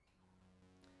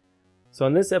So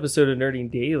on this episode of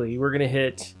Nerding Daily, we're going to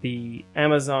hit the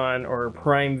Amazon or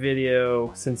Prime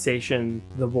Video sensation,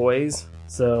 The Boys.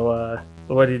 So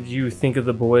what did you think of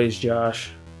The Boys,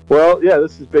 Josh? Well, yeah,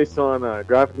 this is based on a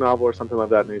graphic novel or something like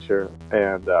that nature.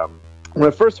 And when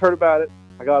I first heard about it,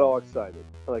 I got all excited.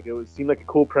 Like, seemed like a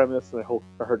cool premise, and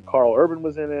I heard Carl Urban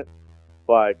was in it.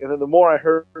 And then the more I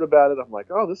heard about it, I'm like,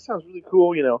 oh, this sounds really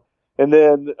cool, you know. And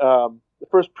then the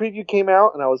first preview came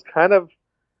out, and I was kind of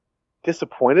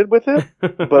disappointed with it,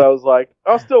 but I was like,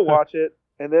 I'll still watch it.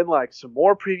 And then some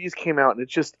more previews came out, and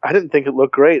I didn't think it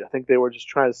looked great. I think they were just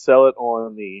trying to sell it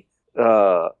on the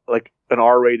an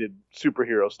R-rated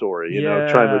superhero story, you know,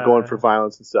 trying to go in for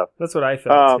violence and stuff. That's what I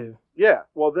felt too. Yeah.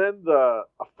 Well, then a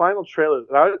final trailer.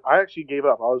 I actually gave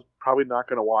up. I was probably not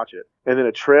going to watch it. And then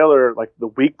a trailer, the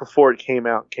week before it came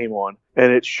out, came on,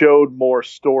 and it showed more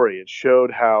story. It showed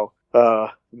how the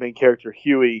main character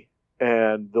Huey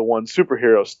and the one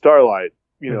superhero Starlight,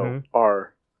 you know,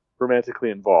 are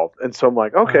romantically involved. And so I'm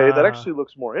like, okay, that actually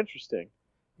looks more interesting.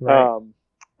 Right.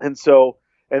 And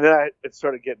then it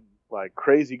started getting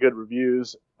crazy good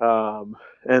reviews.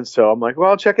 And so I'm like,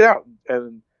 well, I'll check it out.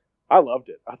 And I loved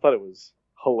it. I thought it was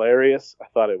hilarious. I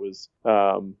thought it was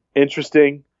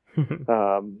interesting.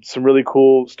 Some really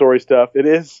cool story stuff. It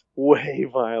is way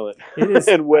violent. It is,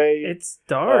 and it's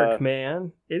dark,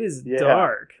 man. It is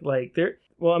dark.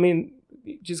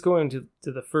 Just going to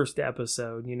the first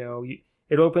episode, you know,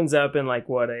 it opens up in a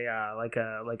smaller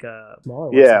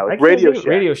website. Radio Shack.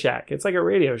 Radio Shack. It's like a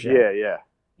Radio Shack.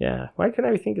 Yeah. Why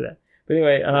couldn't I think of that? But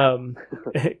anyway,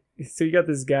 so you got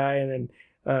this guy, and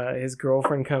then his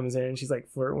girlfriend comes in, and she's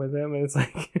flirting with him, and it's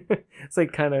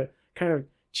kind of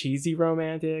cheesy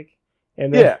romantic,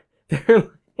 and then they're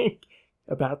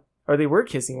they were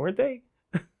kissing, weren't they?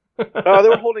 They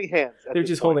were holding hands. They're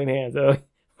just holding hands. Oh.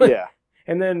 Yeah.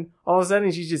 And then all of a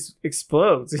sudden she just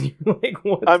explodes, and you're like,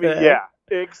 "What?" It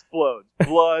explodes.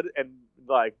 Blood and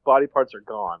body parts are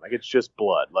gone. It's just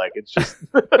blood. It's just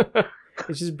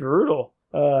it's just brutal.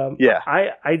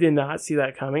 I did not see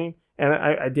that coming, and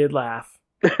I did laugh,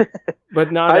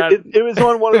 but not. It was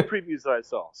on one of the previews that I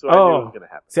saw, so I knew it was going to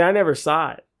happen. See, I never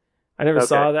saw it. I never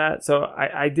saw that, so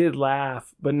I did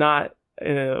laugh, but not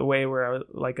in a way where I was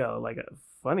like a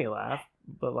funny laugh,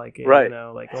 but you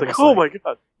know, it's oh my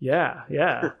god. Yeah.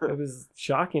 It was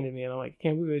shocking to me, and I'm like, I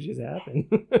can't believe it just happened.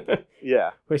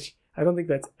 Yeah. Which I don't think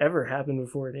that's ever happened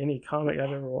before in any comic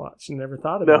I've ever watched, and never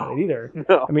thought about it either.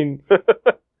 No. I mean,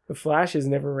 the Flash has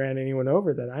never ran anyone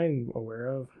over that I'm aware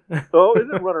of. Oh, he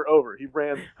didn't run her over. He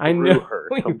ran through her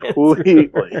completely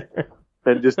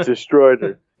and just destroyed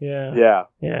her. Yeah.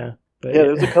 But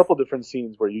there's a couple different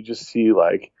scenes where you just see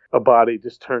a body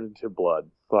just turn into blood,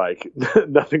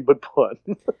 nothing but blood.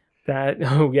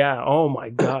 Oh my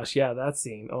gosh, that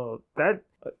scene.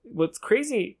 What's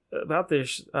crazy about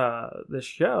this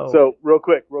show? So real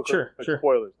quick, sure.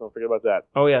 Spoilers, don't forget about that.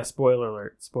 Oh yeah, spoiler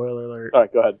alert. All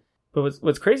right, go ahead. But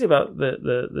what's crazy about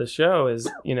the show is,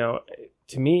 you know,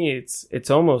 to me it's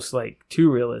almost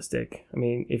too realistic. I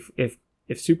mean, if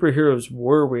superheroes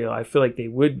were real, I feel like they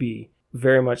would be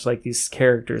very much like these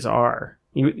characters are.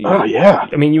 I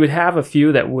mean, you would have a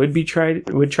few that would try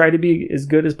to be as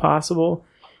good as possible,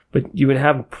 but you would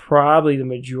have probably the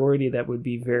majority that would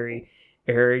be very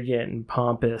arrogant and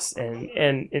pompous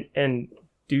and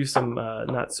do some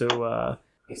not so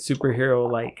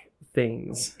superhero like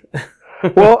things.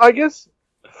 Well, I guess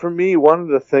for me, one of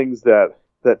the things that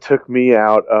took me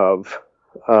out of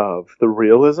the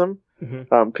realism,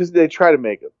 because they try to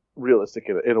make it realistic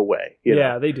in a way. You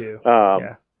know? They do.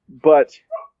 But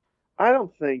I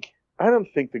don't think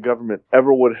the government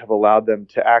ever would have allowed them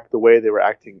to act the way they were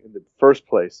acting in the first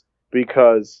place,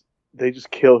 because they just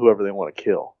kill whoever they want to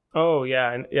kill. Oh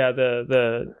yeah, and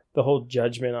the whole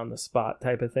judgment on the spot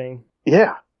type of thing.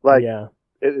 Yeah,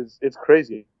 it's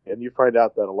crazy, and you find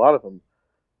out that a lot of them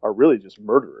are really just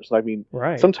murderers. I mean,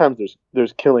 sometimes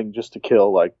there's killing just to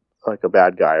kill, like a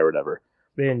bad guy or whatever.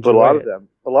 They enjoy but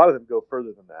a lot of them go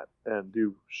further than that and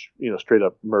do straight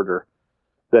up murder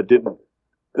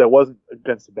that wasn't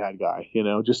against a bad guy,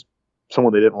 just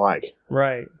someone they didn't like.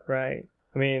 Right. I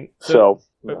mean,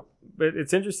 but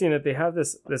it's interesting that they have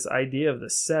this idea of the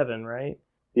seven, right?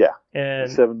 Yeah. And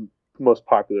the seven most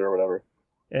popular or whatever.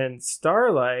 And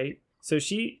Starlight, so is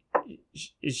she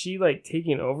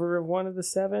taking over of one of the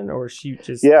seven, or is she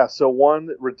just... Yeah, so one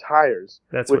retires.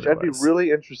 That's which what I'd be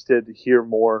really interested to hear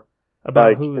more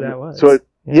about who that was. So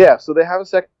so they have a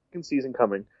second season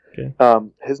coming. Okay.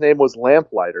 His name was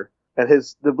Lamplighter, and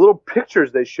the little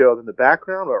pictures they showed in the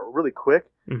background are really quick.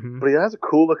 Mm-hmm. But he has a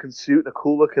cool looking suit and a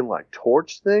cool looking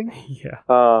torch thing. Yeah.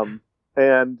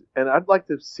 And I'd like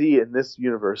to see in this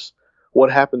universe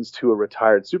what happens to a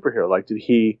retired superhero? Like,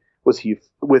 was he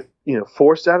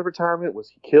forced out of retirement? Was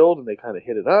he killed and they kind of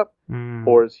hit it up,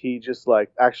 or is he just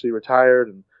like actually retired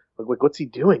and like what's he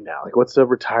doing now? Like, what's a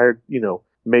retired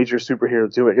major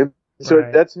superhero doing? And so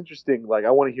that's interesting. Like,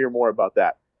 I want to hear more about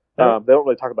that. They don't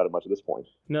really talk about it much at this point.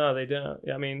 No, they don't.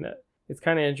 I mean, it's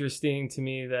kind of interesting to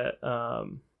me that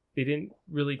they didn't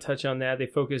really touch on that. They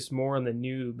focused more on the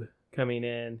noob coming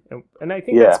in, and I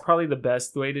think that's probably the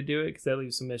best way to do it because that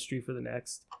leaves some mystery for the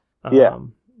next.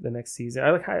 The next season.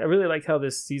 I really liked how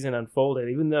this season unfolded,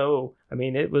 even though I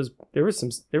mean there were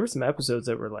some episodes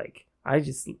that were like I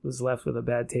just was left with a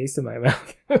bad taste in my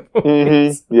mouth.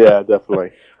 Yeah,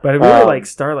 definitely. But I really like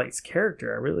Starlight's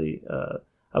character. I really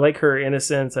I like her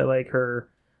innocence. I like her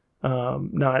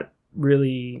not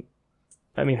really.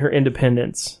 I mean, her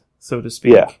independence, so to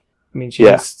speak. Yeah. I mean, she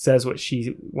just says what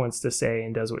she wants to say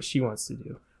and does what she wants to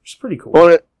do, which is pretty cool.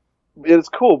 Well, it's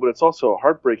cool, but it's also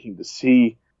heartbreaking to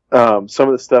see some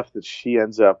of the stuff that she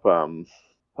ends up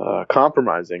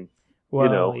compromising.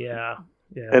 Well, yeah.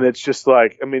 And it's just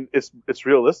like, I mean, it's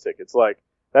realistic. It's like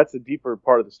that's a deeper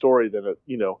part of the story than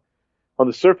on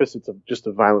the surface it's just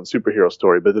a violent superhero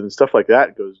story, but then stuff like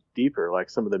that goes deeper, like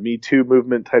some of the Me Too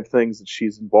movement type things that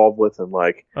she's involved with, and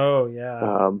like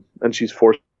and she's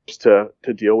forced to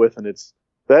deal with, and it's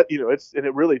that and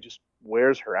it really just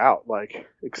wears her out, like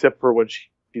except for when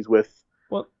she's with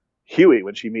Huey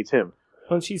when she meets him.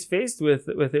 When she's faced with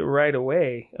it right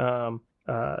away, I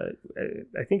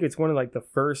think it's one of like the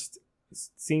first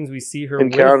scenes we see her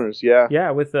encounters.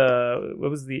 With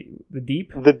what was the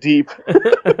Deep? The Deep.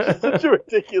 Such a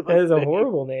ridiculous. That is a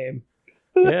horrible name.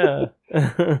 Yeah.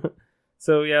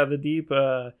 So the Deep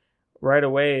right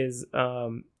away is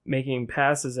making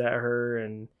passes at her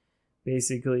and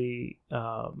basically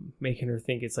making her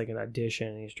think it's like an audition.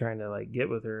 And he's trying to like get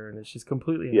with her, and it's just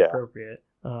completely inappropriate.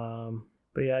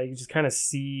 But you just kind of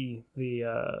see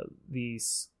the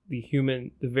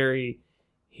very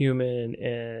human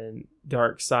and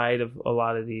dark side of a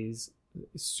lot of these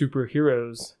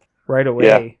superheroes right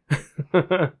away.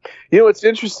 Yeah. It's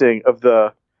interesting of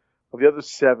the other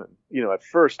 7. At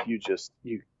first you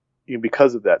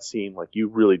because of that scene, like you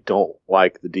really don't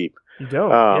like the Deep. You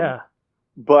don't,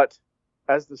 But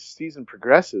as the season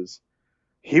progresses,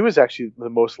 he was actually the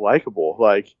most likable.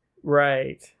 Like,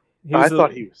 right. I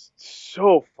thought he was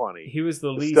so funny. He was the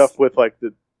least stuff with like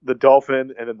the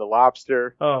dolphin and then the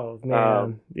lobster. Oh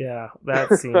man,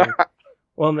 that scene.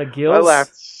 Well, and the gills. I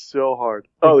laughed so hard.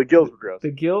 The gills were gross.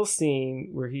 The gill scene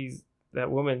where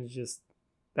that woman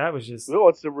that was just. No,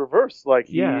 it's the reverse. Like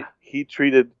he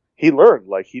learned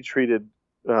like he treated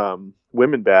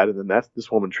women bad, and then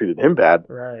this woman treated him bad.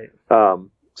 Right.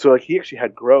 So like he actually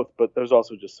had growth, but there's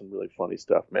also just some really funny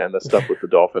stuff, man. The stuff with the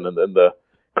dolphin and then the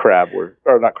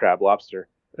lobster.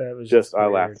 That was just I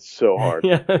laughed so hard.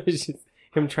 Yeah, it was just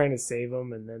him trying to save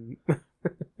him, and then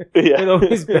it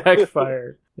always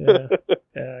backfired. Yeah,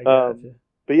 I gotcha.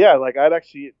 But like I'd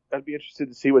be interested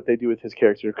to see what they do with his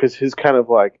character, because his kind of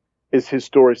like, is his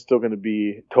story still going to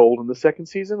be told in the second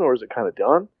season, or is it kind of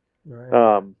done?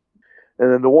 Right.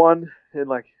 And then the one in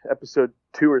like episode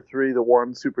 2 or 3, the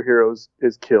one superhero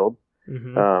is killed,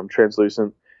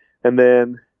 translucent, and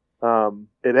then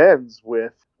it ends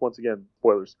with, once again,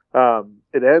 spoilers.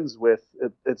 It ends with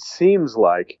it seems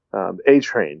like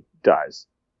A-Train dies.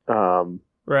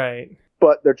 Right.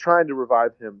 But they're trying to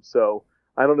revive him, so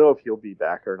I don't know if he'll be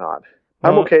back or not.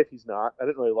 I'm okay if he's not. I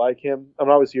didn't really like him. I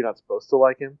mean, obviously you're not supposed to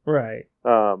like him. Right.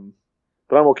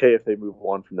 But I'm okay if they move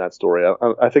on from that story.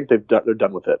 I think they're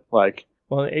done with it. Like,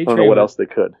 I don't know what else they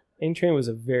could. A-Train was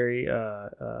a very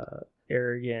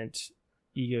arrogant,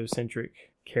 egocentric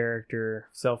character,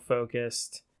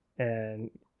 self-focused, and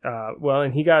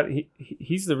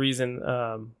he's the reason.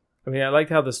 I mean, I liked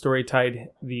how the story tied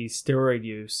the steroid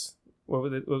use.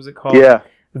 What was it called? Yeah.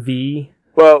 V.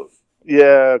 Well,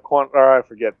 yeah, I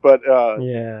forget, but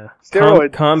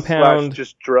steroid compound,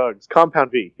 just drugs.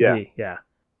 Compound V. Yeah. V, yeah.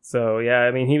 So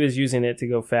I mean, he was using it to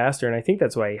go faster, and I think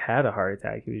that's why he had a heart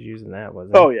attack. He was using that,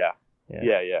 wasn't he? Oh yeah.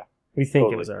 We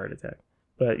think it was a heart attack,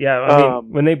 but I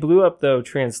mean, when they blew up though,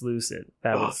 translucent,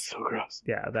 that was so gross.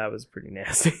 Yeah, that was pretty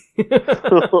nasty.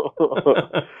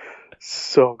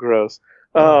 So gross.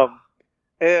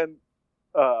 And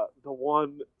the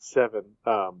 1/7,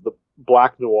 the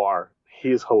Black Noir,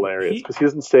 he's hilarious because he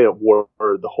doesn't say a word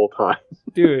the whole time.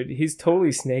 Dude, he's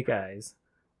totally Snake Eyes.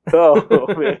 Oh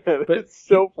man, but it's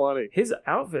so funny. His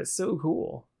outfit's so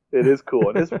cool. It is cool,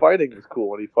 and his fighting was cool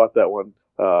when he fought that one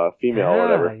female or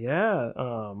whatever.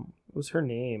 Yeah. What's her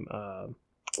name?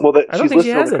 She's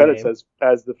listed on the credits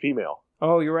as the female.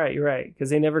 Oh, you're right.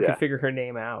 Because they never could figure her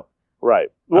name out. Right.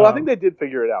 Well, I think they did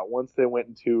figure it out once they went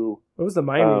into... What was the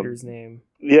mind reader's name?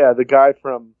 Yeah, the guy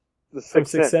from The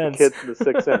Sixth Sixth Sense. Sense. The kid from The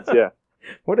Sixth Sense, yeah.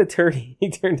 What a turd he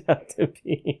turned out to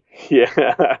be. Yeah.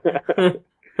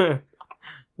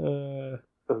 That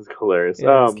was hilarious.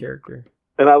 his character.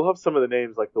 And I love some of the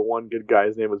names, like the one good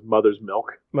guy's name was Mother's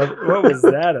Milk. What was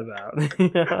that about?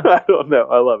 I don't know.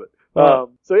 I love it.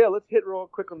 Well, So yeah, let's hit real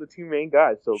quick on the two main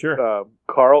guys. So sure.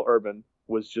 Carl Urban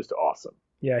was just awesome.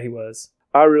 Yeah, he was.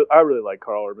 I really like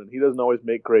Carl Urban. He doesn't always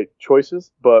make great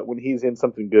choices, but when he's in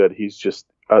something good, he's just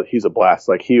he's a blast.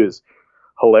 Like he was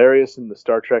hilarious in the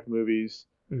Star Trek movies,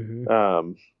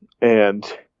 and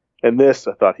this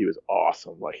I thought he was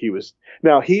awesome. Like he's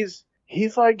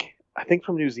like I think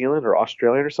from New Zealand or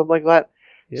Australian or something like that.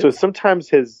 Yes. So sometimes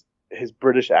his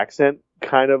British accent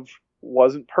kind of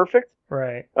wasn't perfect,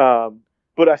 right?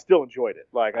 But I still enjoyed it.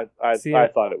 Like I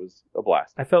thought it was a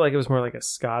blast. I felt like it was more like a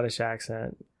Scottish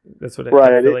accent. That's what it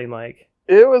kept feeling like.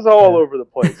 It was all over the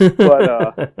place,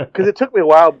 but because it took me a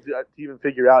while to even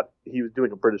figure out he was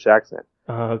doing a British accent.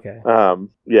 Oh, okay.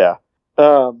 Yeah.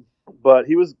 But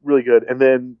he was really good. And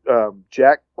then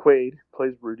Jack Quaid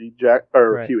plays Rudy.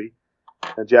 Huey.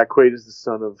 And Jack Quaid is the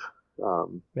son of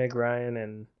Meg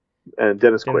Ryan and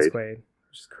Dennis Quaid,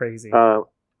 which is crazy.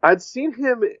 I'd seen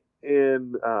him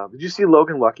in. Did you see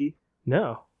Logan Lucky?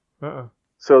 No.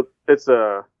 So it's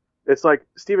like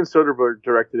Steven Soderbergh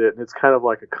directed it, and it's kind of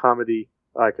like a comedy,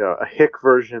 like a hick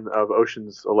version of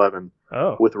Ocean's 11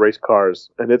 with race cars,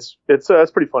 and it's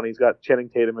pretty funny. He's got Channing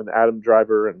Tatum and Adam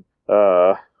Driver and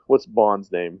what's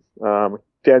Bond's name?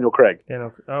 Daniel Craig.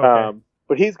 Okay.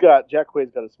 But Jack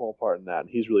Quaid's got a small part in that, and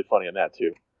he's really funny in that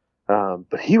too.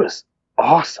 But he was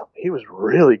awesome. He was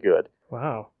really good.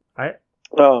 Wow.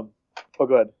 Go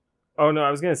ahead. Oh no,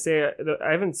 I was gonna say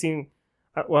I haven't seen.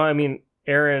 Well, I mean,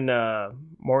 Aaron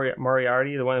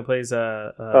Moriarty, the one that plays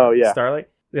Starlight.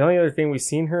 The only other thing we've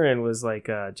seen her in was like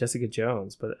Jessica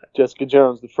Jones, but Jessica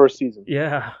Jones, the first season.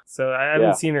 Yeah, so I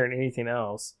haven't seen her in anything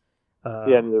else.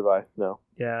 Yeah, neither have I. No.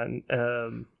 Yeah,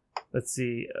 let's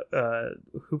see.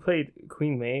 Who played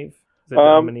Queen Maeve? Is it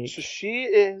Dominique?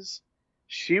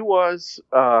 She was.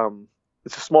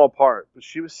 It's a small part, but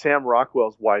she was Sam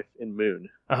Rockwell's wife in Moon.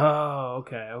 Oh,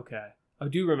 okay. I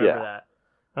do remember that.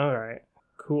 All right,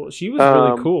 cool. She was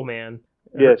really cool, man.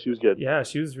 Yeah, she was good. Yeah,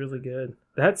 she was really good.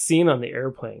 That scene on the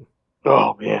airplane.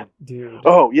 Oh man, dude.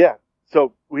 Oh yeah.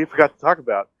 So we forgot to talk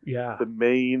about the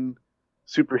main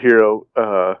superhero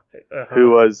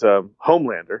who was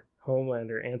Homelander.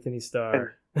 Anthony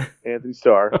Starr. Anthony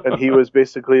Starr, and he was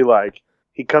basically like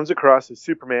he comes across as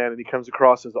Superman, and he comes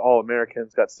across as all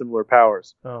Americans, got similar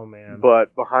powers. Oh man!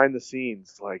 But behind the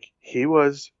scenes, like he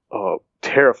was a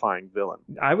terrifying villain.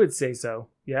 I would say so.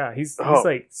 Yeah, he's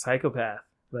like psychopath.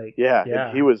 Like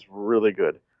yeah, he was really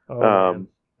good. Oh,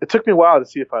 it took me a while to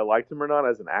see if I liked him or not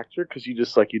as an actor, because you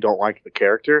just like you don't like the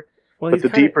character. Well, but the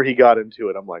deeper he got into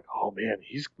it, I'm like, oh man,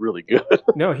 he's really good.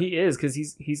 No, he is, because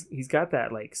he's got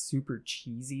that like super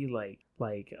cheesy like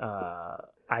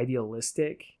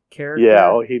idealistic character.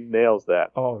 Yeah, he nails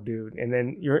that. Oh, dude, and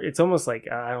then it's almost like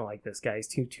I don't like this guy's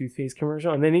Toothpaste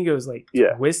commercial, and then he goes like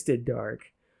twisted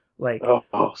dark, like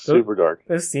super dark.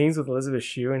 Those scenes with Elizabeth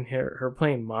Shue and her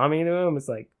playing mommy to him, it's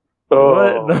like,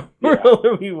 what the world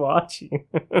are we watching?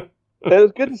 And it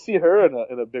was good to see her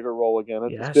in a bigger role again.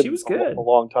 She was good. A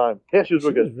long time. Yeah, she was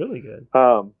really good.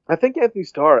 I think Anthony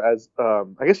Starr, as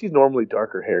I guess he's normally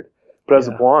darker haired, but as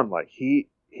a blonde, like he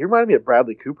reminded me of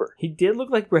Bradley Cooper. He did look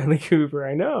like Bradley Cooper.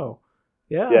 I know.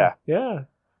 Yeah.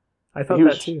 I thought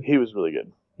that too. He was really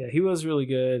good. Yeah, he was really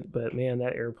good. But man,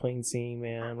 that airplane scene,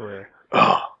 man, where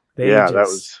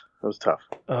that was tough.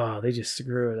 Oh, they just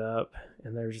screw it up,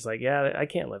 and they're just like, yeah, I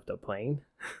can't lift a plane.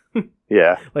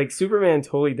 Yeah, like Superman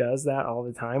totally does that all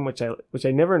the time, which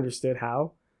I never understood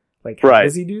how. Like, how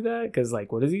does he do that? Because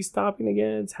like, what is he stopping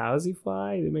against? How does he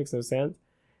fly? It makes no sense.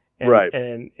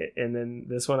 And then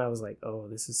this one, I was like, oh,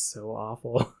 this is so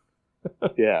awful.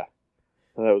 Yeah,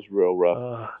 that was real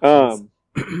rough.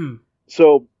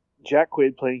 So Jack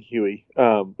Quaid playing Huey,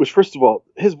 which first of all,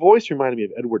 his voice reminded me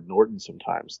of Edward Norton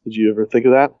sometimes. Did you ever think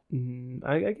of that?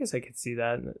 I guess I could see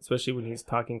that, especially when he's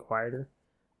talking quieter.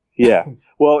 Yeah.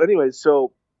 Well, anyway,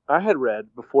 so I had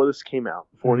read before this came out,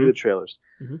 before any of the trailers,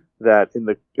 that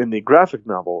in the graphic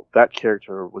novel, that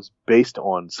character was based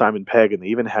on Simon Pegg, and they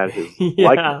even had his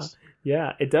likeness.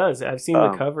 Yeah, it does. I've seen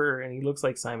the cover, and he looks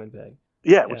like Simon Pegg.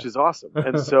 Yeah, which is awesome.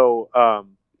 And so,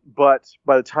 but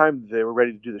by the time they were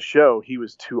ready to do the show, he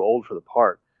was too old for the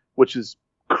part, which is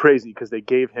crazy because they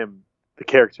gave him the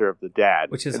character of the dad,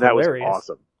 which is That hilarious. was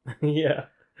awesome. Yeah,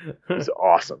 it was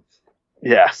awesome.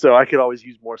 Yeah, so I could always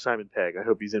use more Simon Pegg. I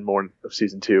hope he's in more of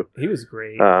season 2. He was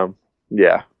great.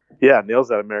 Yeah, Yeah, nails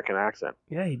that American accent.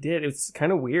 Yeah, he did. It's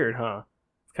kind of weird, huh?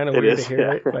 It's kind of It weird is, to hear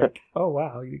yeah. it. Like, oh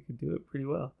wow, you could do it pretty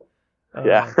well.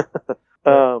 Yeah.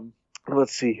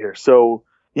 Let's see here. So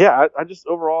yeah, I just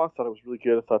overall I thought it was really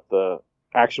good. I thought the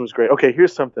action was great. Okay,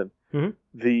 here's something. Mhm.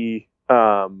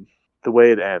 The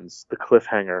way it ends, the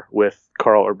cliffhanger with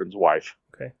Carl Urban's wife.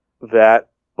 Okay. That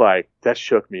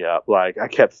shook me up. Like I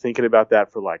kept thinking about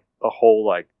that for like a whole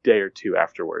like day or two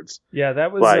afterwards. Yeah,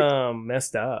 that was Like-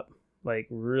 messed up. Like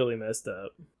really messed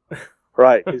up.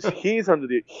 Right, because he's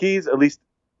at least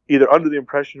either under the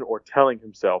impression or telling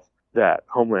himself that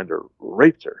Homelander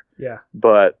raped her. Yeah,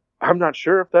 But I'm not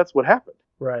sure if that's what happened.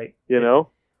 right. You know?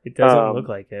 It doesn't look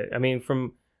like it. I mean,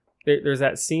 there's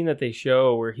that scene that they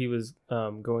show where he was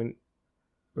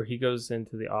where he goes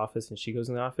into the office and she goes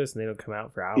in the office and they don't come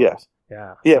out for hours. Yeah.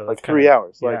 Yeah. Yeah, so like it's 3 kinda-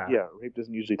 hours. Like rape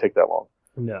doesn't usually take that long.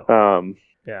 No.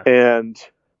 Yeah.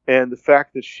 And the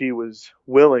fact that she was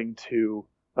willing to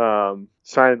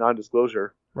sign a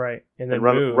non-disclosure Right. And then and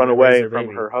run move away and raise from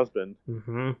baby. her husband.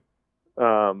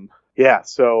 Mm-hmm. Yeah,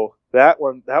 so that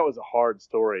was a hard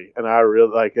story, and I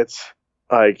really like it's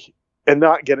like and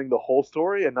not getting the whole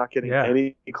story and not getting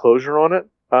any closure on it.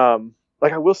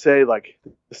 Like I will say, like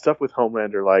the stuff with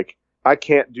Homelander, like I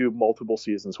can't do multiple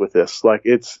seasons with this. Like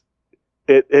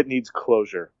it needs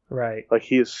closure. Right. Like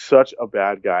he is such a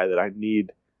bad guy that I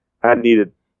needed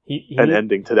an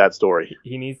ending to that story.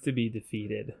 He needs to be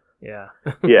defeated. Yeah.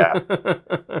 Yeah.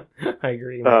 I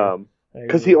agree. Man.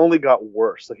 Because he only got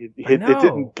worse. Like it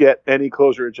didn't get any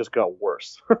closure. It just got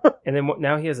worse. And then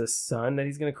now he has a son that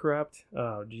he's going to corrupt.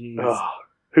 Oh, jeez.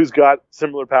 Who's got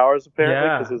similar powers apparently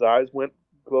Yeah. because his eyes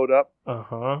glowed up.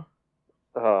 Uh-huh.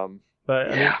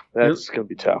 But I mean, that's going to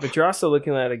be tough. But you're also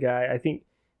looking at a guy, I think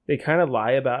they kind of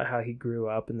lie about how he grew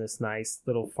up in this nice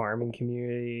little farming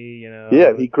community, you know.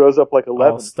 Yeah, he grows up like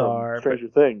 11 all-star, from Stranger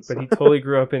Things. But he totally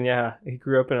grew up in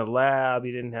a lab.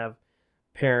 He didn't have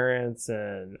parents,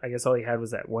 and I guess all he had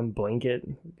was that one blanket.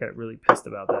 He got really pissed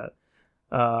about that.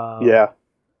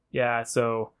 Yeah,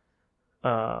 so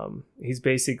he's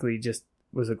basically just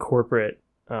was a corporate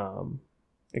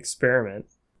experiment.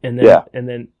 And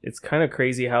then it's kind of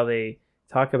crazy how they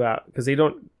talk about, because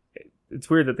it's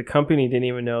weird that the company didn't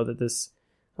even know that this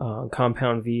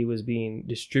Compound V was being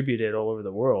distributed all over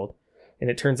the world. And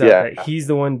it turns out that he's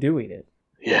the one doing it.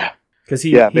 Yeah. Because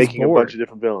he's making bored. a bunch of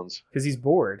different villains. Because he's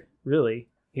bored, really.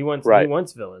 He wants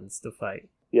villains to fight.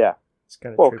 Yeah. It's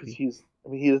kind of trippy. Because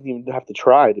he doesn't even have to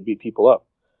try to beat people up.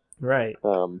 Right.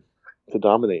 To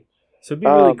dominate. So it'd be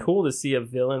really cool to see a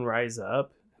villain rise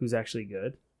up who's actually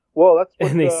good. Well, that's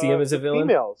what and they see him as a villain.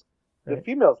 Females, right? The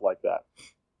females like that.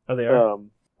 Oh, they are.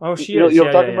 She is. You know what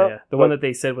I'm talking about? The one like, that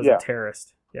they said was a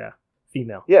terrorist. Yeah,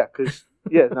 female. Yeah, because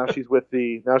now she's with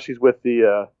the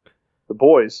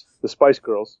boys, the Spice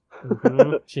Girls.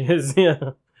 Mm-hmm. She is.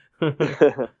 Yeah.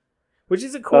 Which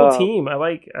is a cool team. I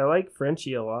like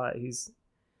Frenchie a lot. He's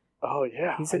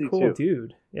a cool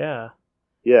dude. Yeah.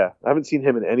 Yeah, I haven't seen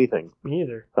him in anything. Me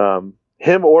either.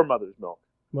 Him or Mother's Milk.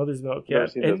 Mother's Milk, yeah. Never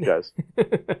seen those guys.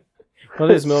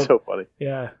 Mother's Milk. So funny.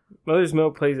 Yeah. Mother's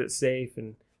Milk plays it safe,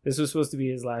 and this was supposed to be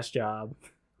his last job.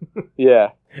 Yeah.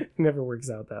 It never works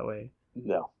out that way.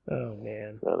 No. Oh,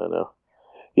 man. No.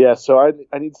 Yeah, so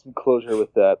I need some closure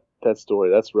with that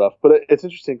story. That's rough. But it's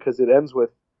interesting because it ends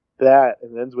with that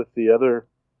and it ends with the other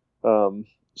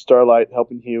Starlight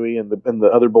helping Huey and the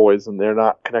other boys, and they're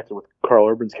not connected with Carl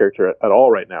Urban's character at all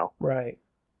right now. Right.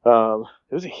 It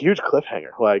was a huge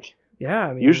cliffhanger. Like, yeah,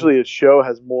 I mean, usually a show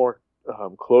has more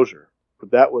closure,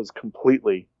 but that was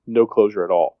completely no closure at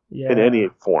all in any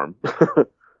form. It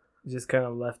just kind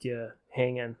of left you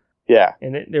hanging. Yeah,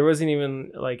 and there wasn't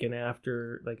even like an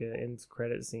end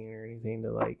credit scene or anything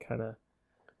to like kind of.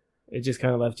 It just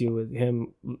kind of left you with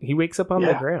him. He wakes up on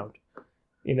the ground,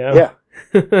 you know.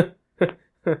 Yeah.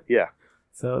 Yeah.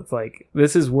 So it's like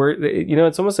this is worse. You know,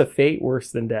 it's almost a fate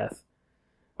worse than death.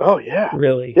 Oh yeah.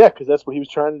 Really? Yeah, because that's what he was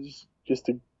trying to just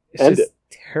to end it.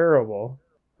 Terrible.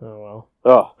 Oh well.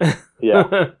 Oh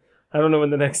yeah. I don't know when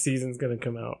the next season's gonna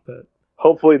come out, but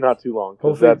hopefully not too long,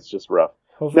 because that's just rough.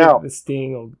 Hopefully the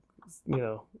sting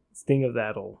of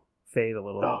that'll fade a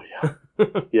little. Oh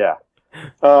yeah.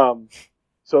 Yeah.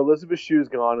 So Elizabeth Shue's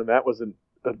gone, and that was a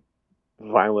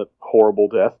violent, horrible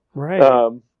death.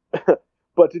 Right.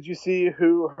 But did you see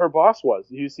who her boss was?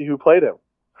 Did you see who played him?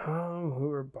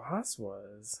 Who her boss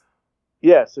was?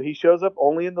 Yeah, so he shows up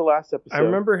only in the last episode. I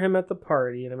remember him at the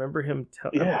party, and I remember him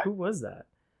who was that?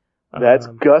 That's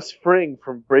Gus Fring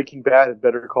from Breaking Bad and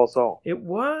Better Call Saul. It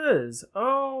was.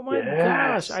 Oh my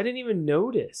gosh, I didn't even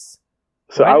notice.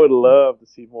 So I would love to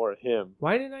see more of him.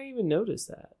 Why didn't I even notice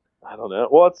that? I don't know.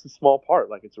 Well, it's a small part.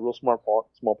 Like it's a real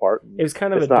small part. It was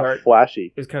kind of it's a not dark,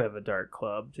 flashy. It was kind of a dark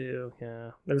club too.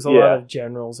 Yeah, there's a lot of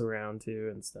generals around too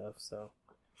and stuff. So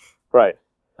right.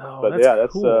 Oh, but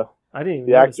that's cool. I didn't even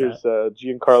the notice actor's that.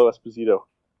 Giancarlo Esposito.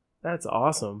 That's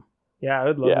awesome. Yeah, I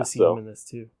would love to see him in this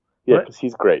too. Yeah, because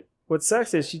he's great. What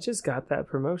sucks is she just got that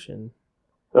promotion.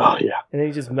 Oh yeah. And then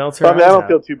he just melts her. I don't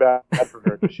feel too bad for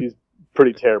her because she's a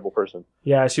pretty terrible person.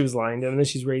 Yeah, she was lying to him, and then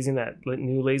she's raising that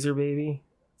new laser baby.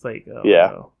 It's like, oh, yeah.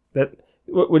 No. That.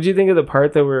 What'd you think of the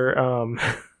part that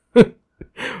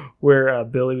where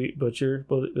Billy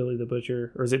the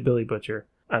Butcher, or is it Billy Butcher?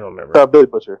 I don't remember. Billy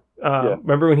Butcher.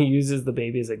 Remember when he uses the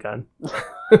baby as a gun?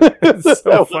 That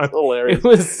was hilarious. It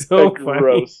was so funny.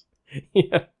 Gross.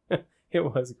 Yeah, it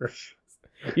was gross.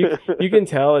 You can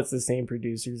tell it's the same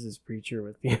producers as Preacher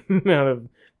with the amount of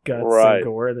guts and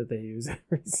gore that they use in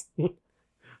every scene.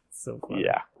 It's so funny.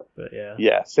 Yeah. But yeah.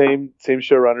 Yeah, same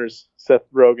showrunners,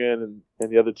 Seth Rogen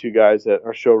and the other two guys that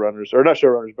are showrunners, or not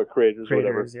showrunners, but creators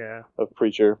whatever. Yeah. Of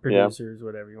Preacher. Producers,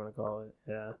 whatever you want to call it.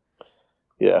 Yeah.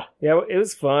 Yeah. Yeah, it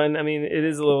was fun. I mean, it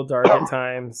is a little dark at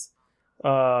times.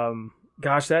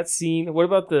 Gosh, that scene. What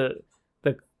about the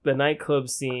nightclub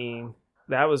scene?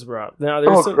 That was rough. Now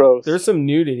there's some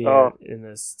nudity in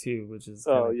this too, which is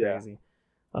kind of crazy.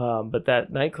 But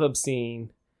that nightclub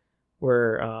scene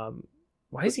where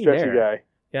why is he there? Guy.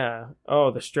 Yeah.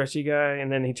 Oh, the stretchy guy,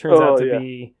 and then he turns out to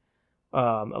be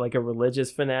like a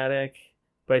religious fanatic,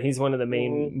 but he's one of the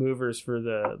main movers for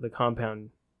the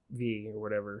Compound V or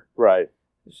whatever. Right.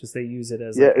 It's just they use it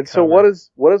as and so what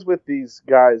is with these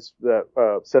guys that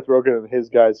Seth Rogen and his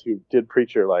guys who did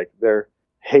Preacher, like their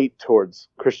hate towards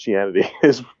Christianity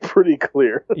is pretty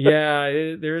clear.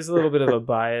 Yeah, there is a little bit of a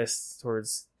bias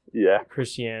towards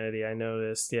Christianity. I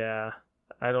noticed. Yeah,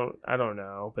 I don't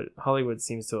know, but Hollywood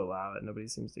seems to allow it. Nobody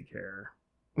seems to care.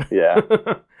 Yeah.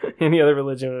 Any other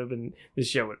religion this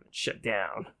show would have been shut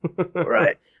down.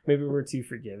 Right. Maybe we're too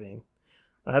forgiving.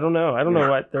 I don't know. I don't know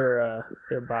what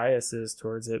their bias is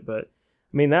towards it, but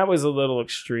I mean that was a little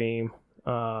extreme.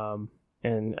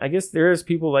 And I guess there's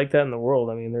people like that in the world.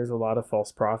 I mean, there's a lot of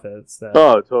false prophets that.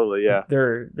 Oh, totally, yeah.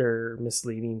 They're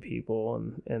misleading people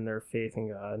and their faith in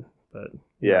God, but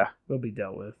they'll be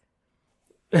dealt with.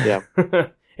 Yeah.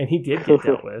 And he did get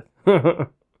dealt with.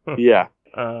 Yeah.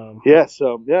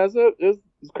 So it was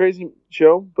a crazy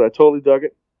show, but I totally dug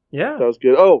it. Yeah. That was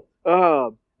good. Oh,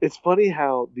 it's funny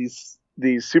how these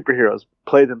superheroes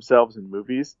play themselves in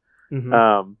movies.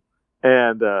 Mm-hmm.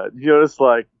 And you notice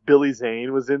like Billy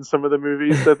Zane was in some of the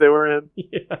movies that they were in.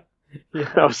 Yeah.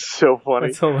 That was so funny.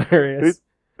 That's hilarious.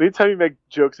 Anytime you make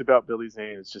jokes about Billy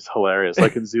Zane, it's just hilarious.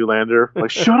 Like in Zoolander, like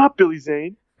shut up, Billy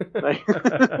Zane. Like,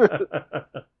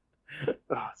 it's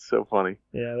so funny.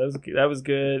 Yeah, that was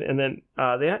good. And then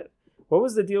what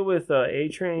was the deal with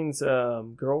A-Train's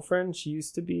girlfriend? She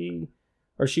used to be.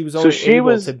 Or she was only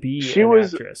able to be an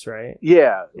actress, right?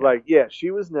 Yeah,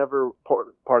 she was never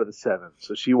part of the Seven,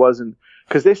 so she wasn't,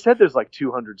 because they said there's like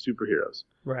 200 superheroes,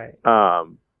 right?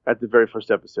 At the very first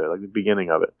episode, like the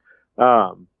beginning of it.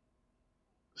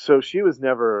 So she was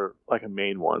never like a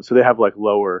main one. So they have like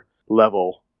lower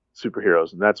level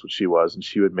superheroes, and that's what she was. And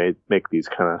she would make these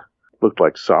kind of looked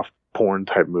like soft porn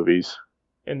type movies.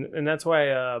 And that's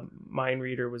why Mind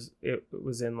Reader was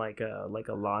in like a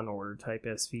Law and Order type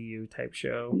SVU type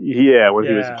show. Yeah, when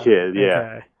he was a kid. Yeah.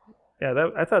 Okay. Yeah,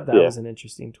 I thought that was an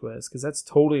interesting twist because that's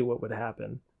totally what would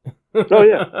happen. Oh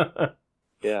yeah.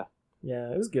 Yeah.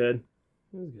 Yeah, it was good.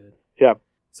 Yeah.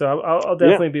 So I'll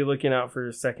definitely be looking out for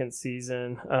second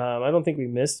season. I don't think we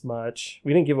missed much.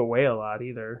 We didn't give away a lot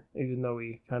either, even though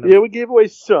we kind of... Yeah, we gave away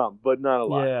some, but not a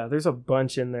lot. Yeah, there's a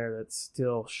bunch in there that's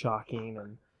still shocking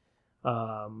and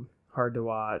hard to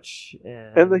watch.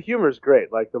 And the humor is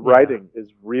great. Like, the writing is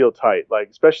real tight. Like,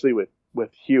 especially with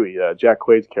Huey, Jack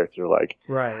Quaid's character. Like,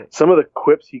 right. Some of the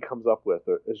quips he comes up with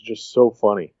is just so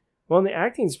funny. Well, and the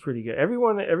acting's pretty good.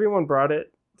 Everyone brought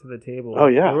it to the table. Oh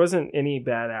yeah, there wasn't any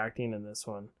bad acting in this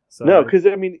one. So no, because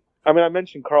I mean, I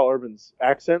mentioned Carl Urban's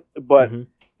accent, but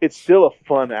it's still a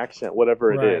fun accent,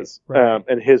 whatever it is. Right.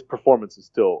 And his performance is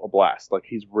still a blast. Like,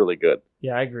 he's really good.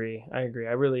 Yeah, I agree. I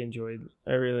really enjoyed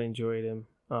him.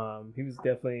 He was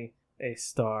definitely a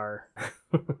star.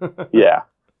 Yeah.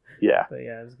 But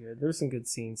yeah, it was good. There were some good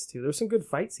scenes too. There were some good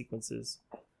fight sequences.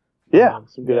 Yeah,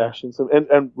 some good action,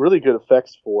 and really good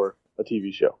effects for a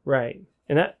TV show. Right.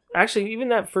 And that actually, even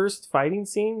that first fighting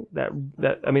scene,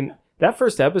 that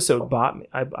first episode bought me.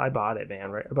 I bought it,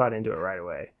 man. Right, I bought into it right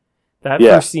away. That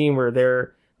first scene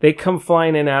where they come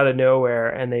flying in out of nowhere,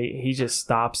 and he just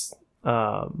stops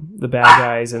the bad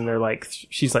guys, and they're like,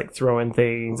 she's like throwing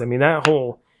things. I mean, that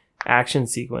whole action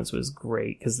sequence was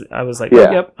great because I was like,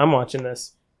 yep, I'm watching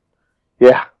this.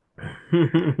 Yeah.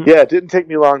 Yeah, it didn't take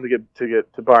me long to get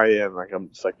to buy in. Like I'm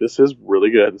just like, this is really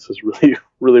good. This is really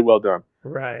really well done.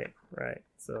 Right.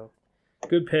 So,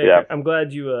 good pick. Yeah. I'm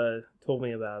glad you told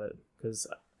me about it because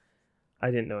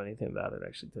I didn't know anything about it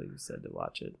actually until you said to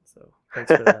watch it. So,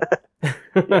 thanks for that.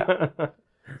 Yeah.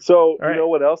 So, right. You know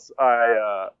what else?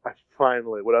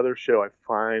 What other show I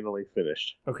finally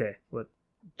finished? Okay. What?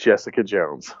 Jessica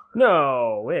Jones.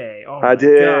 No way. Oh, I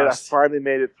did. Gosh. I finally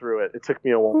made it through it. It took me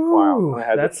a while. Ooh, I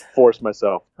had to force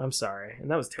myself. I'm sorry.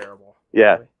 And that was terrible.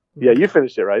 Yeah. Yeah, you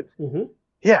finished it, right? Mm-hmm.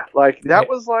 Yeah, like that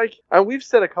was like, and we've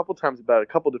said a couple times about a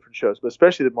couple different shows, but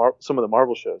especially some of the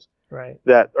Marvel shows, right?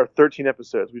 That are 13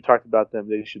 episodes. We talked about them;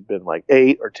 they should have been like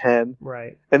 8 or 10,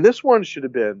 right? And this one should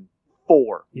have been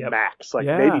 4 max, like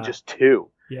maybe just 2.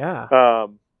 Yeah.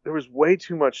 There was way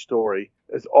too much story.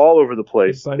 It's all over the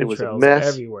place. It was a mess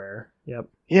everywhere. Yep.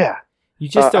 Yeah. You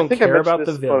just don't care about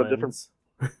the villains.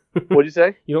 What'd you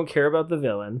say? You don't care about the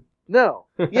villain. No.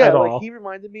 Yeah, all. He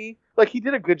reminded me, he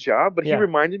did a good job, but he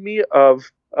reminded me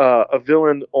of a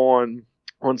villain on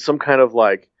some kind of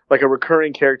like a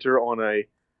recurring character on a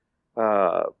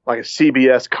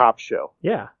CBS cop show.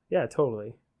 Yeah,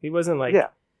 totally. He wasn't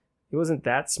he wasn't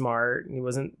that smart. He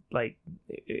wasn't like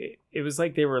it was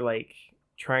like they were like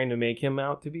trying to make him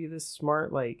out to be this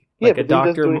smart, like a doctor. He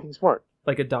doesn't do anything smart.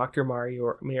 Like a Dr.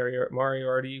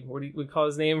 Moriarty. What do we call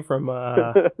his name from?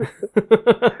 I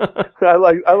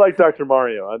like Dr.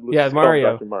 Mario.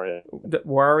 Mario. Dr. Mario.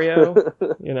 Wario.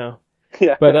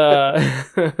 Yeah.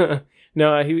 But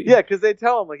no, he. Yeah, because they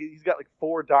tell him he's got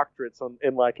 4 doctorates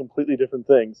in completely different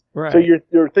things. Right. So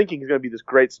you're thinking he's going to be this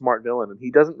great smart villain, and he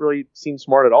doesn't really seem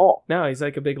smart at all. No, he's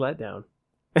like a big letdown.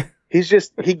 He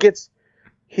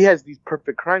has these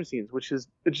perfect crime scenes, which is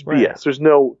right. BS.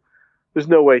 There's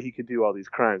no way he could do all these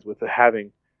crimes with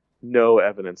having no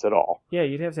evidence at all. Yeah,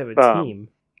 you'd have to have a team,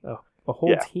 a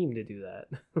whole team to do that.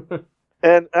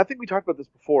 And I think we talked about this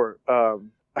before. I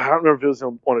don't remember if it was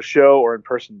on a show or in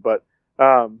person, but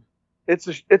it's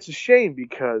a shame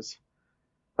because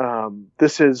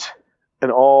this is a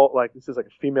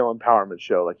female empowerment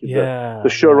show. The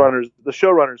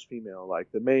showrunner's female.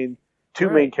 Like the main. Two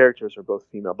main characters are both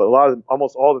female, but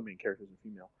almost all the main characters are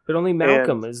female. But only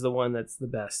Malcolm is the one that's the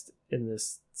best in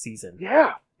this season.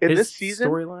 Yeah, this season,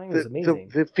 storyline was amazing.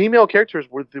 The female characters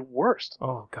were the worst.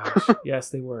 Oh gosh, yes,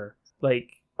 they were.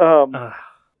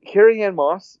 Carrie-Anne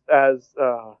Moss as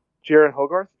Jaren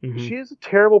Hogarth. Mm-hmm. She is a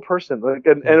terrible person,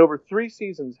 and over 3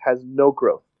 seasons has no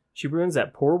growth. She ruins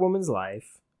that poor woman's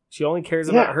life. She only cares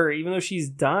about her, even though she's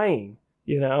dying.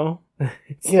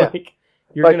 It's like.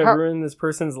 You're going to ruin this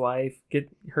person's life, get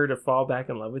her to fall back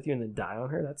in love with you, and then die on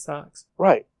her? That sucks.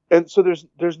 Right. And so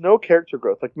there's no character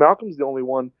growth. Like, Malcolm's the only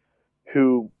one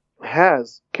who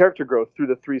has character growth through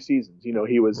the 3 seasons.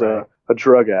 He was a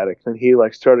drug addict, and he,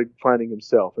 started finding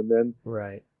himself. And then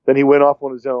then he went off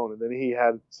on his own, and then he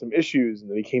had some issues, and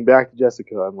then he came back to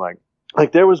Jessica. I'm like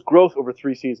there was growth over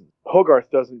 3 seasons. Hogarth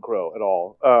doesn't grow at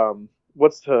all.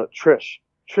 What's Trish?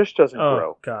 Trish doesn't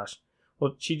grow. Oh, gosh.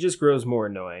 Well, she just grows more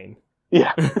annoying.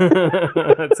 Yeah.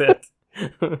 That's it.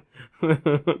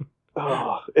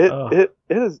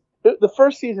 The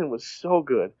first season was so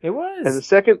good. It was. And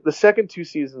the second 2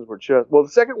 seasons were the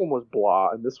second one was blah,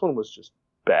 and this one was just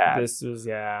bad. This was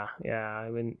yeah. I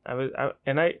mean,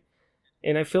 I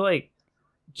feel like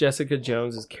Jessica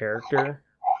Jones's character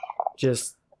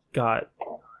just got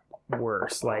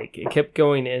worse. Like it kept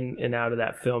going in and out of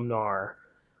that film noir.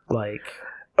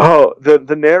 Oh, the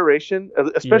narration,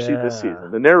 especially this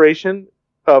season, the narration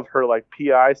of her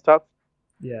PI stuff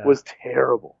was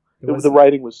terrible. The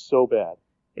writing was so bad.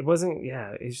 It wasn't.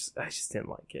 Yeah, I just didn't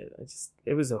like it.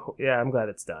 I'm glad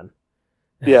it's done.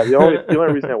 Yeah, the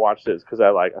only reason I watched it is because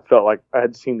I felt like I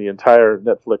had seen the entire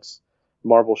Netflix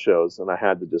Marvel shows, and I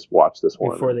had to just watch this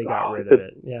one before they got rid of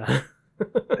it. Yeah.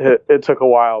 It took a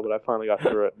while, but I finally got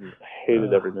through it and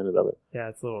hated every minute of it. Yeah,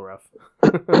 it's a little rough.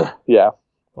 Yeah.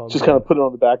 Well, just kind of put it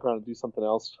on the background and do something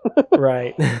else.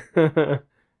 Right.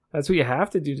 That's what you have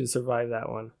to do to survive that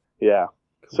one. Yeah.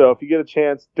 Cool. So if you get a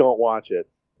chance, don't watch it.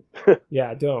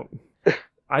 Yeah, don't.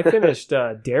 I finished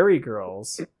Dairy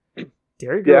Girls.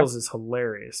 Dairy Girls is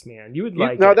hilarious, man. You would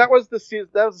like it. No, that was the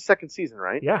second season,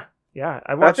 right? Yeah.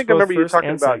 I watched I remember you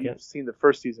talking about you've seen the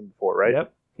first season before, right?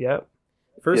 Yep.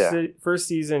 First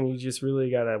season, you just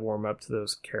really got to warm up to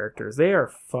those characters. They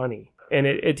are funny. And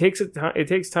it takes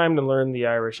time to learn the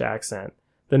Irish accent,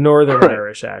 the Northern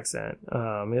Irish accent. It's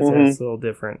a little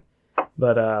different,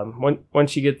 but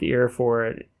once you get the ear for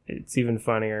it, it's even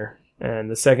funnier.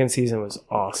 And the second season was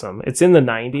awesome. It's in the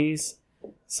 90s,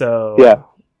 so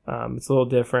it's a little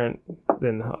different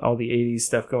than all the 80s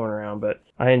stuff going around. But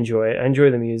I enjoy it. I enjoy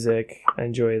the music. I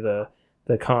enjoy the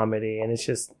the comedy, and it's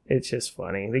just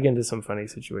funny. They get into some funny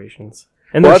situations,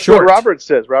 and Well, they're that's short. what Robert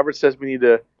says. Robert says we need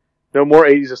to no more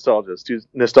 80s nostalgia. Let's do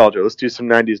nostalgia. Let's do some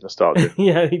 90s nostalgia.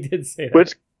 Yeah, he did say that.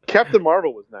 Which Captain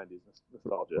Marvel was 90s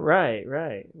nostalgia.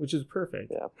 Right, which is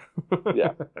perfect.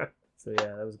 Yeah. So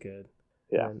yeah, that was good.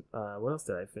 Yeah. And, what else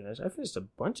did I finish? I finished a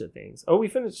bunch of things. Oh, we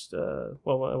finished. Well,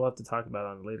 we'll have to talk about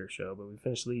it on a later show, but we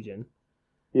finished Legion.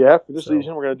 Yeah, Finish So-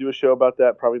 Legion. We're gonna do a show about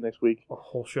that probably next week. A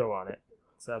whole show on it.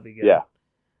 So that'll be good. Yeah,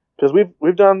 because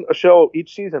we've done a show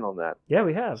each season on that. Yeah,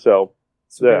 we have. So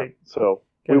So yeah, great. so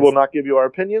Good. we will not give you our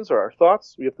opinions or our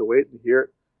thoughts. We have to wait and hear it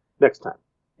next time.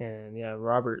 And yeah,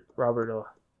 Robert will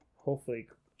hopefully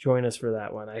join us for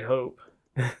that one. I hope.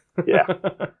 Yeah.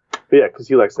 But yeah, because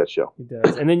he likes that show. He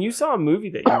does. And then you saw a movie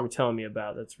that you were telling me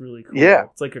about that's really cool. Yeah.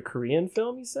 It's like a Korean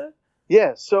film, you said?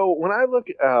 Yeah. So when I look,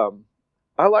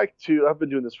 I've been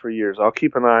doing this for years. I'll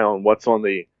keep an eye on what's on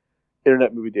the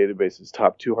Internet Movie Database's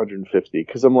top 250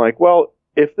 because I'm like, well,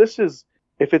 if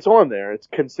it's on there, it's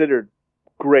considered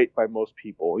great by most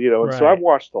people, you know. And so Right. I've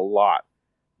watched a lot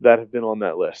that have been on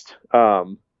that list.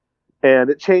 And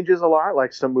it changes a lot.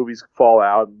 Like some movies fall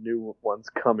out and new ones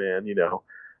come in, you know.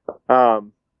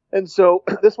 And so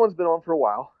this one's been on for a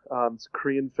while. It's a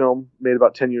Korean film made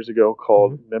about 10 years ago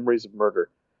called Memories of Murder.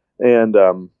 And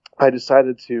I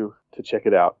decided to check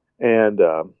it out. And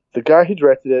the guy who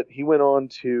directed it, he went on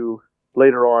to,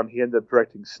 later on, he ended up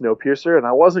directing Snowpiercer. And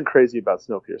I wasn't crazy about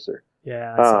Snowpiercer.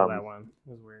 Yeah, I saw that one. It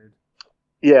was weird.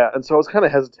 Yeah, and so I was kind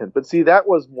of hesitant. But see, that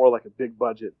was more like a big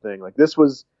budget thing. Like this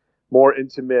was more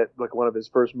intimate, like one of his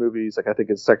first movies, like I think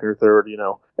his second or third, you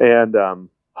know. And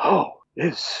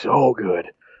it's so good.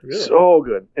 Really? So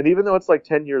good. And even though it's like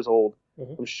 10 years old,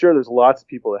 Mhm. I'm sure there's lots of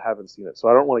people that haven't seen it. So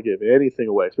I don't want to give anything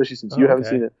away, especially since you haven't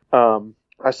okay. seen it.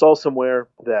 I saw somewhere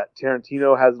that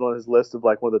Tarantino has it on his list of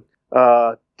like one of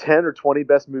the 10 or 20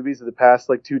 best movies of the past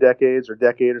like 2 decades or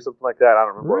decade or something like that. I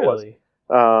don't remember Really?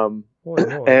 what it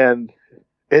was. Boy. And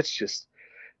it's just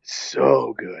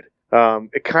so good.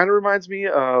 It kind of reminds me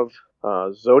of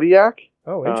Zodiac,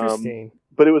 Oh, interesting.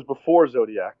 but it was before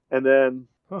Zodiac. And then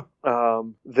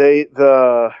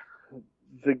the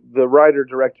writer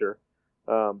director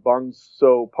Bong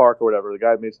So Park or whatever, the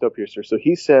guy that made Snowpiercer. So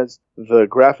he says the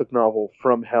graphic novel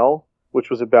From Hell, which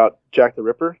was about Jack the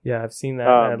Ripper. Yeah, I've seen that.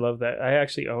 And I love that. I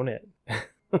actually own it.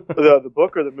 The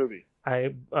book or the movie?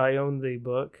 I own the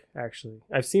book, actually.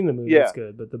 I've seen the movie. Yeah. It's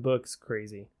good, but the book's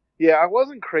crazy. Yeah, I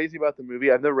wasn't crazy about the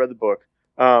movie. I've never read the book.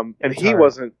 And It's he hard.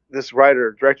 wasn't, this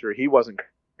writer director, he wasn't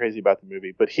crazy about the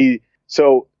movie. But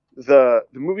the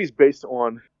movie's based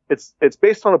on, it's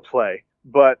based on a play,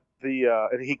 but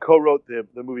and he co-wrote the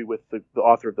movie with the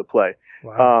author of the play.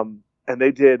 Wow. And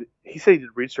he said he did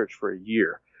research for a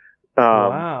year.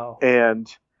 Wow.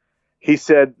 And he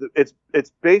said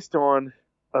it's based on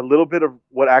a little bit of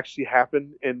what actually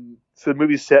happened so the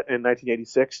movie's set in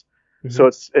 1986. Mhm. So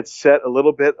it's set a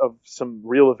little bit of some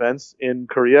real events in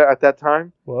Korea at that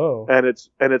time. Whoa. And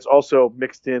it's also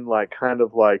mixed in like kind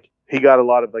of like he got a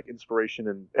lot of like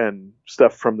inspiration and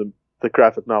stuff from the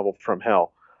graphic novel From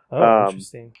Hell. Oh,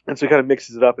 interesting. And so he kind of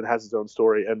mixes it up and has his own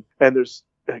story. And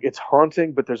it's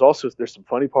haunting, but there's some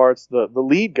funny parts. The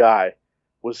lead guy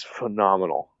was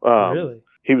phenomenal. Really?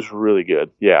 He was really good.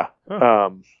 Yeah. Huh.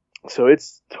 So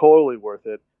it's totally worth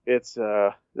it. It's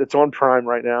on Prime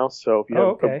right now. So if you have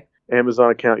okay. an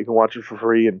Amazon account, you can watch it for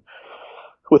free and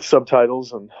with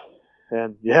subtitles and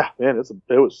yeah, man,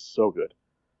 it was so good.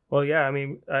 Well, yeah. I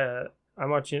mean, I'm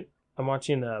watching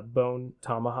Bone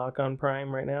Tomahawk on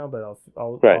Prime right now, but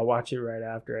I'll watch it right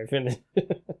after I finish.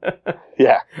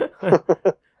 Yeah.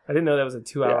 I didn't know that was a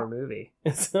 2-hour movie,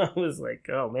 so I was like,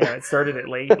 "Oh man!" I started it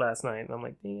late last night, and I'm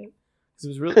like, "Dang it!"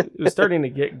 'Cause it was starting to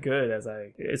get good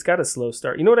it's got a slow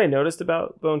start. You know what I noticed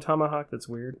about Bone Tomahawk that's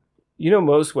weird? You know,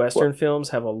 most Western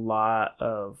films have a lot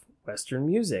of Western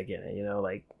music in it. You know,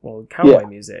 like cowboy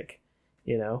music.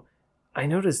 You know, I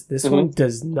noticed this one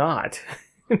does not,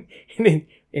 and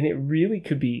it really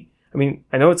could be. I mean,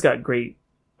 I know it's got great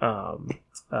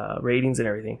ratings and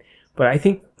everything. But I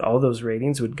think all those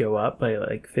ratings would go up by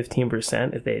like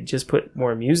 15% if they had just put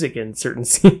more music in certain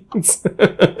scenes.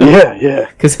 Yeah.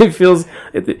 Because it feels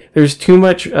there's too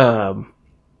much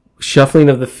shuffling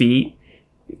of the feet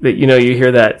that you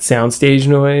hear that soundstage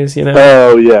noise.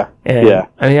 Oh yeah. And, yeah.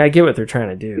 I mean, I get what they're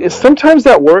trying to do. Sometimes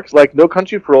that works. Like No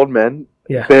Country for Old Men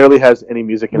barely has any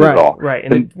music in it at all. Right,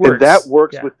 and it And works. that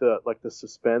works with the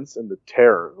suspense and the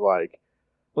terror. Like.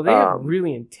 Well, they have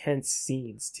really intense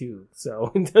scenes too,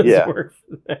 so it does work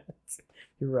for that.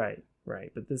 You're right.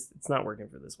 But it's not working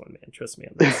for this one, man. Trust me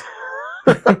on this.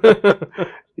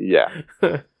 Yeah.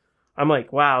 I'm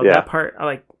like, wow, that part. I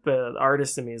like the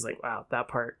artist in me is like, wow, that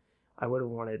part. I would have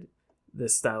wanted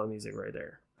this style of music right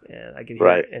there, and I can hear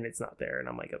it, and it's not there, and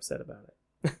I'm like upset about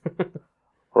it.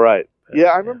 Right. But, yeah,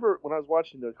 I remember when I was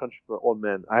watching No Country for Old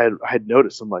Men, I had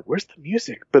noticed. I'm like, where's the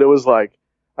music? But it was like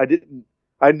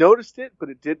I noticed it, but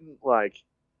it didn't like.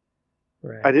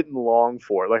 Right. I didn't long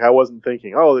for it. Like I wasn't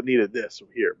thinking, oh, it needed this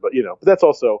over here. But but that's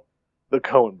also the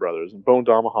Coen brothers, and Bone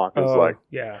Tomahawk is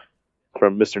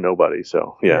from Mr. Nobody.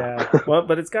 So yeah. Well,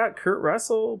 but it's got Kurt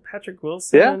Russell, Patrick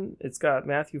Wilson. Yeah. It's got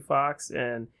Matthew Fox,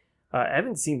 and I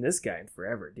haven't seen this guy in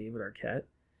forever, David Arquette.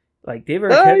 Like David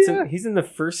Arquette, he's in the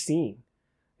first scene,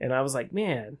 and I was like,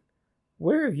 man,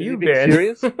 where have you been?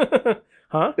 Serious?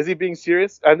 Huh? Is he being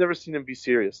serious? I've never seen him be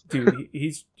serious. Dude,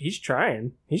 he's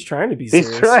trying. He's trying to be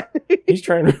serious. He's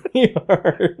trying really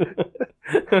hard.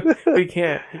 But he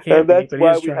can't. And that's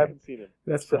why we haven't seen him.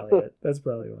 That's probably it. That's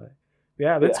probably why.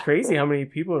 Yeah, that's crazy how many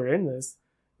people are in this,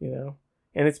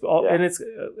 And it's and it's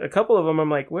a couple of them. I'm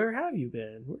like, where have you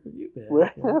been? Where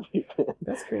have you been?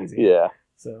 That's crazy. Yeah.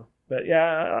 So, but yeah,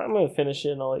 I'm gonna finish it,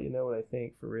 and I'll let you know what I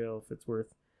think for real, if it's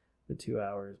worth the 2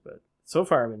 hours. But so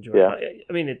far, I'm enjoying it.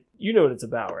 I mean, you know what it's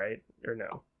about, right? Or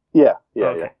no? Yeah.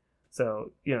 Okay.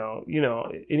 So,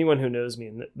 anyone who knows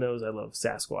me knows I love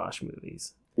Sasquatch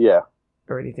movies. Yeah.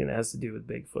 Or anything that has to do with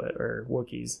Bigfoot or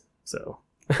Wookiees. So.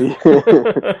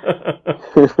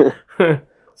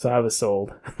 So I was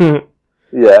sold.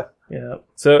 Yeah. Yeah.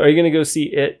 So are you going to go see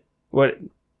it?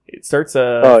 It starts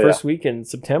first week in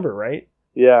September, right?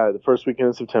 Yeah, the first weekend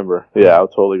in September. Yeah, I'll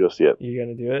totally go see it. You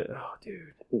going to do it? Oh,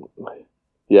 dude.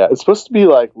 Yeah, it's supposed to be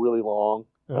like really long.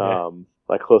 Okay.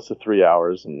 Like close to 3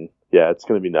 hours, and yeah, it's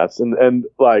going to be nuts. And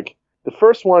like the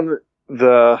first one,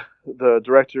 the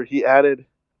director, he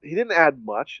didn't add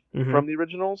much from the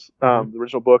originals, the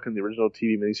original book and the original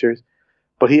TV miniseries,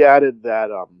 but he added that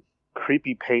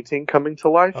creepy painting coming to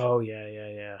life. Oh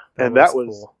yeah. That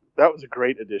was a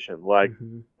great addition. Like,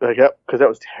 because that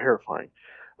was terrifying.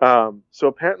 So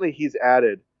apparently he's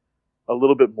added a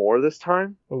little bit more this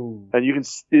time. Ooh. And you can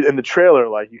in the trailer,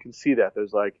 like you can see that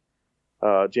there's like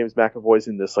James McAvoy's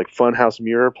in this like funhouse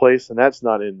mirror place, and that's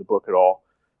not in the book at all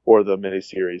or the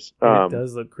miniseries. It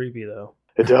does look creepy though.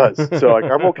 It does. So like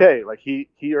I'm okay. Like he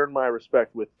earned my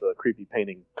respect with the creepy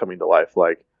painting coming to life.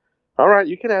 Like, all right,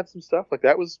 you can add some stuff. Like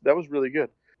that was really good.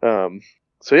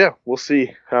 So yeah, we'll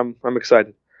see. I'm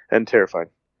excited and terrified.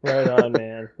 Right on,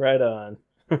 man. Right on.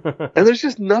 And there's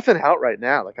just nothing out right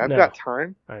now. Like I've got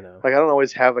time. I know. Like I don't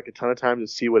always have like a ton of time to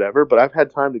see whatever, but I've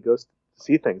had time to go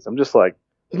see things. I'm just like,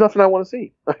 there's nothing I want to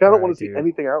see. Like I don't want to see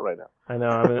anything out right now. I know.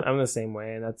 I'm the same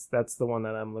way, and that's the one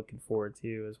that I'm looking forward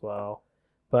to as well.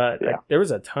 But there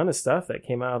was a ton of stuff that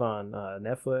came out on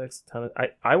Netflix.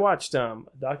 I watched a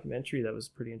documentary that was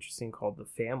pretty interesting called The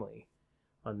Family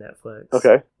on Netflix.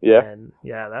 Okay. Yeah. And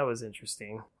yeah, that was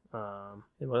interesting. And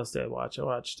what else did I watch? I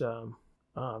watched.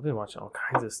 I've been watching all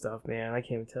kinds of stuff, man. I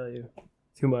can't even tell you.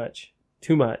 Too much.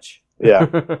 Yeah.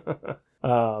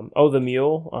 The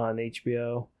Mule on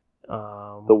HBO.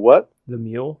 The what? The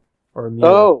Mule or Mule?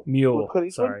 Oh, Mule. With Clint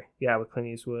Eastwood? Sorry. Yeah, with Clint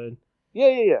Eastwood.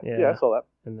 Yeah, I saw that.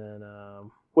 And then,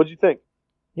 what'd you think?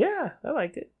 Yeah, I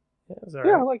liked it. Yeah, it was all right.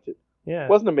 Yeah, I liked it. Yeah, it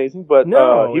wasn't amazing, but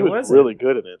he was really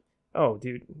good in it. Oh,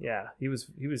 dude, yeah, he was.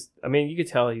 I mean, you could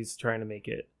tell he's trying to make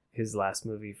it his last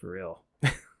movie for real.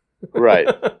 Right.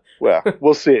 Well,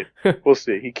 we'll see.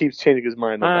 He keeps changing his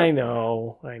mind. I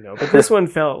know. But this one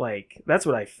felt like that's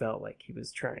what I felt like he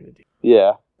was trying to do.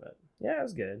 Yeah. But yeah, it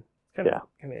was good. Kind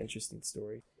of interesting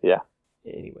story. Yeah.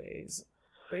 Anyways,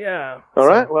 but yeah. All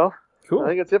right. Well. Cool. I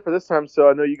think that's it for this time. So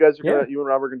I know you guys are you and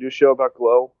Rob are gonna do a show about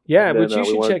Glow. Yeah, which you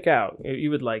should check out. You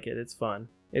would like it. It's fun.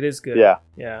 It is good.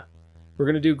 Yeah. We're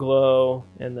gonna do Glow,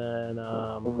 and then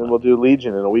we'll do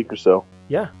Legion in a week or so.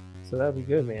 Yeah. So that'll be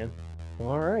good, man.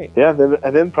 All right. Yeah,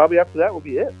 and then probably after that will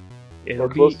be it. It'll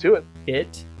be close to it.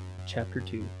 It, Chapter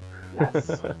 2.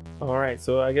 Yes. All right.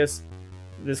 So I guess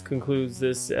this concludes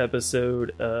this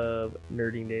episode of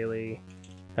Nerding Daily.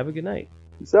 Have a good night.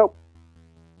 Peace out.